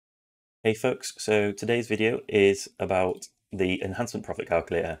Hey folks, so today's video is about the Enhancement Profit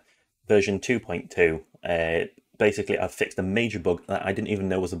Calculator version 2.2. Basically, I've fixed a major bug that I didn't even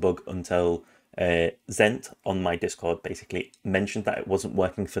know was a bug until Zent on my Discord basically mentioned that it wasn't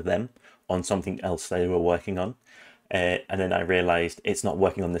working for them on something else they were working on. And then I realized it's not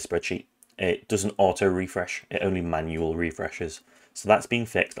working on this spreadsheet. It doesn't auto refresh, it only manual refreshes. So that's been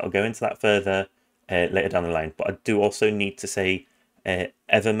fixed. I'll go into that further later down the line, but I do also need to say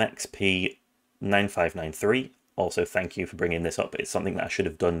Evermex P9593. Also, thank you for bringing this up. It's something that I should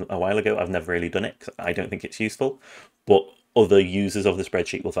have done a while ago. I've never really done it because I don't think it's useful, but other users of the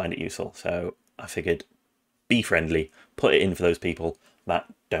spreadsheet will find it useful. So I figured be friendly, put it in for those people that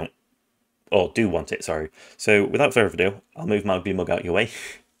don't or do want it, sorry. So without further ado, I'll move my mug out your way.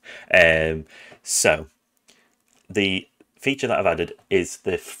 um, so the feature that I've added is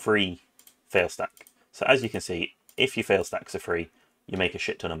the free fail stack. So as you can see, if your fail stacks are free, you make a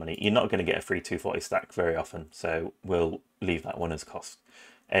shit ton of money. You're not going to get a free 240 stack very often, so we'll leave that one as cost.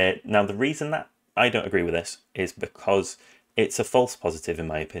 Now, the reason that I don't agree with this is because it's a false positive, in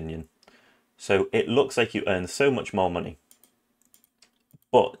my opinion. So it looks like you earn so much more money,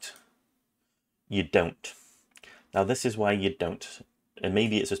 but you don't. Now, this is why you don't. And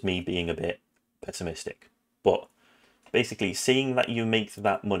maybe it's just me being a bit pessimistic, but basically seeing that you make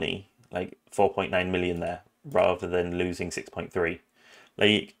that money, like 4.9 million there, rather than losing 6.3,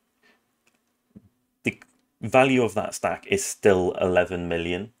 like the value of that stack is still 11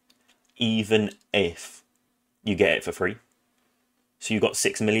 million, even if you get it for free. So you got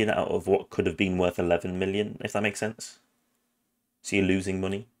 6 million out of what could have been worth 11 million, if that makes sense. So you're losing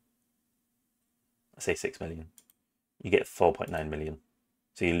money. I say 6 million. You get 4.9 million.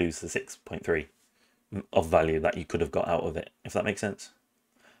 So you lose the 6.3 of value that you could have got out of it, if that makes sense.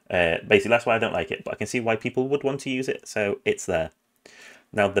 Basically, that's why I don't like it, but I can see why people would want to use it, so it's there.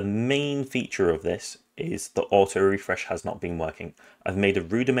 Now, the main feature of this is the auto refresh has not been working. I've made a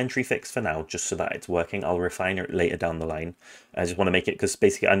rudimentary fix for now, just so that it's working. I'll refine it later down the line. I just want to make it, because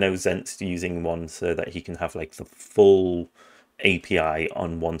basically I know Zent's using one so that he can have like the full API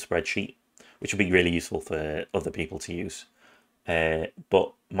on one spreadsheet, which would be really useful for other people to use.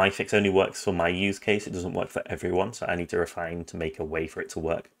 But my fix only works for my use case. It doesn't work for everyone, so I need to refine to make a way for it to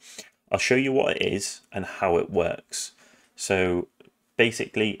work. I'll show you what it is and how it works. So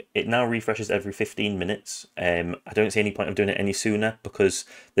basically, it now refreshes every 15 minutes. I don't see any point of doing it any sooner because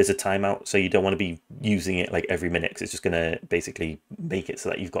there's a timeout, so you don't want to be using it like every minute because it's just going to basically make it so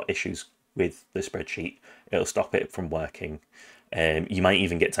that you've got issues with the spreadsheet. It'll stop it from working. You might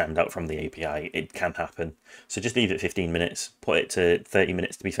even get timed out from the API. It can happen. So just leave it 15 minutes. Put it to 30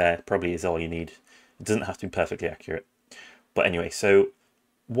 minutes to be fair. Probably is all you need. It doesn't have to be perfectly accurate. But anyway, so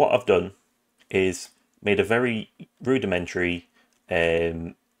what I've done is made a very rudimentary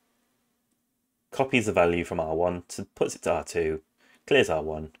copies the value from R1, puts it to R2, clears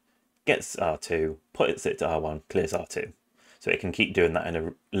R1, gets R2, puts it to R1, clears R2. So it can keep doing that in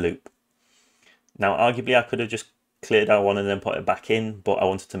a loop. Now, arguably, I could have just cleared R1 and then put it back in, but I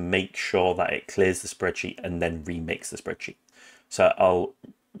wanted to make sure that it clears the spreadsheet and then remakes the spreadsheet. So I'll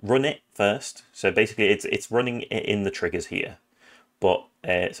run it first. So basically, it's running it in the triggers here. But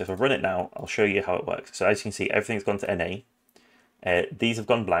so if I run it now, I'll show you how it works. So as you can see, everything's gone to NA. These have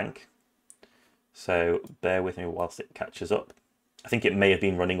gone blank. So bear with me whilst it catches up. I think it may have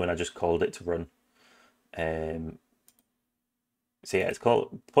been running when I just called it to run. So yeah, it's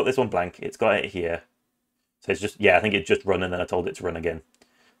called, put this one blank. It's got it here. So it's just, yeah, I think it just run and then I told it to run again.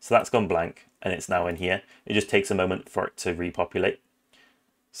 So that's gone blank and it's now in here. It just takes a moment for it to repopulate.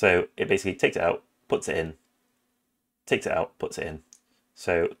 So it basically takes it out, puts it in, takes it out, puts it in.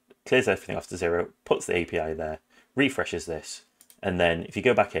 So clears everything off to 0, puts the API there, refreshes this. And then if you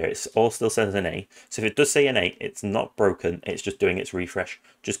go back here, it's all still says an A. So if it does say an A, it's not broken. It's just doing its refresh.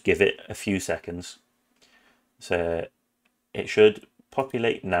 Just give it a few seconds. So it should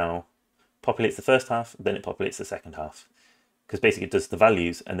populate now. Populates the first half, then it populates the second half. Because basically it does the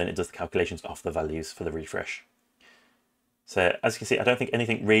values and then it does the calculations off the values for the refresh. So as you can see, I don't think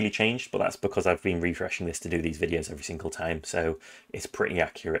anything really changed, but that's because I've been refreshing this to do these videos every single time. So it's pretty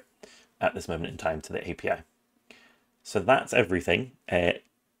accurate at this moment in time to the API. So that's everything. As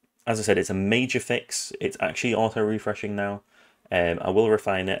I said, it's a major fix. It's actually auto-refreshing now. I will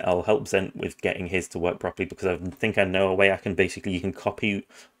refine it. I'll help Zent with getting his to work properly because I think I know a way I can basically, you can copy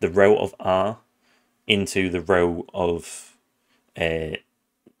the row of R into the row of, let's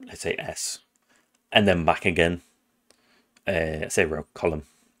say S, and then back again, say row, column.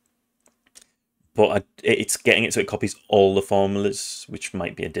 But it's getting it so it copies all the formulas, which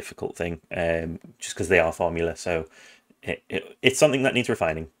might be a difficult thing, just because they are formula. So It's something that needs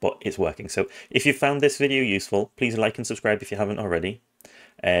refining, but it's working. So if you found this video useful, please like and subscribe if you haven't already.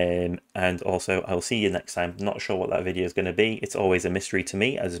 And also, I will see you next time. Not sure what that video is going to be. It's always a mystery to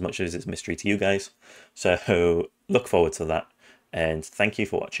me as much as it's a mystery to you guys. So look forward to that. And thank you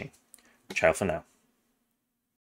for watching. Ciao for now.